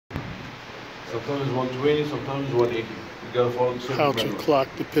Sometimes it's 120, sometimes it's 180. You gotta follow the service How manual. to clock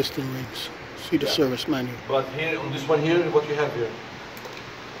the piston rings. See the service manual. But here, on this one here, what you have here.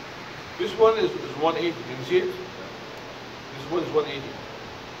 This one is 180, can you see it? This one is 180.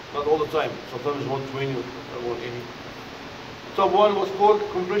 Not all the time. Sometimes it's 120 or 180. Top one was called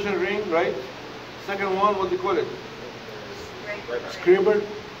compression ring, right? Second one, what do you call it? Scraper.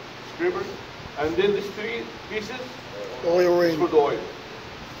 And then these three pieces Oil ring. for the oil.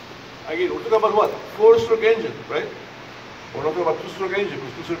 Again, we're talking about what? 4-stroke engine, right? We're not talking about 2-stroke engine,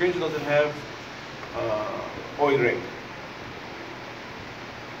 because 2-stroke engine doesn't have oil ring.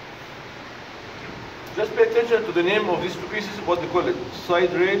 Just pay attention to the name of these two pieces, what they call it.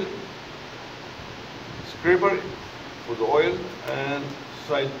 Side rail, scraper for the oil, and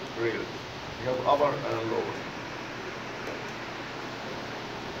side rail. You have upper and lower.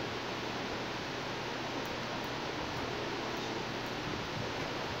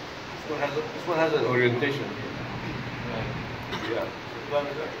 This one has an orientation. Yeah,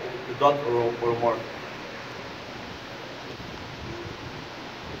 a dot or a mark.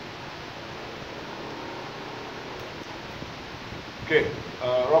 Okay,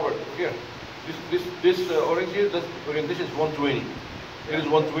 Robert, here. This orange here, this orientation is 120. Here is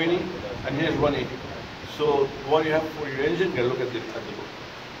 120, and here is 180. So what you have for your engine, you can look at the book.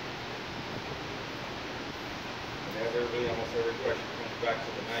 Almost every question comes back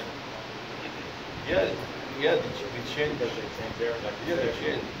to the manual. Yeah, they change. Because they change there, like Yeah, they you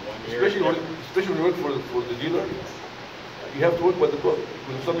said, change. 1 year. Especially when you work for the dealer, you have to work by the book.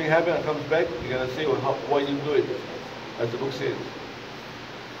 When something happens and comes back, you gotta say, well, why you didn't do it, as the book says.